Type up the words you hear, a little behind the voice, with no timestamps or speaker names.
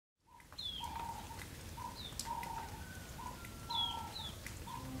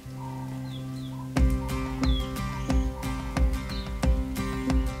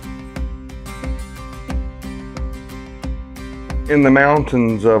In the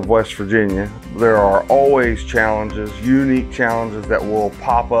mountains of West Virginia, there are always challenges, unique challenges that will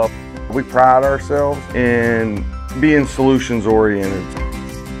pop up. We pride ourselves in being solutions oriented.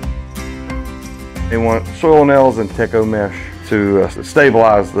 They want soil nails and techo mesh to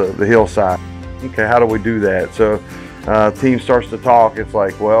stabilize the hillside. Okay, how do we do that? So team starts to talk. It's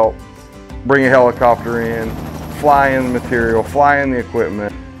like, well, bring a helicopter in, fly in the material, fly in the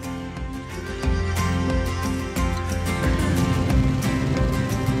equipment.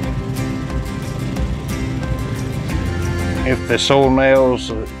 If the soil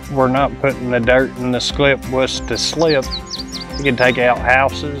nails were not putting the dirt in the slip was to slip, you can take out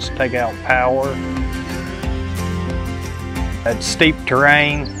houses, take out power. At steep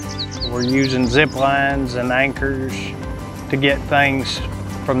terrain, we're using zip lines and anchors to get things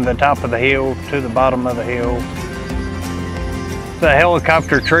from the top of the hill to the bottom of the hill. The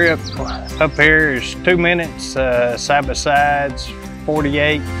helicopter trip up here is 2 minutes, side by sides,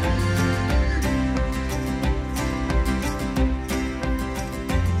 48.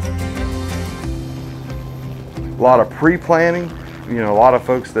 A lot of pre-planning, a lot of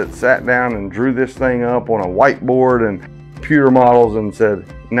folks that sat down and drew this thing up on a whiteboard and computer models and said,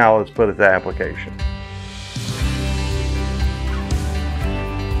 now let's put it to application.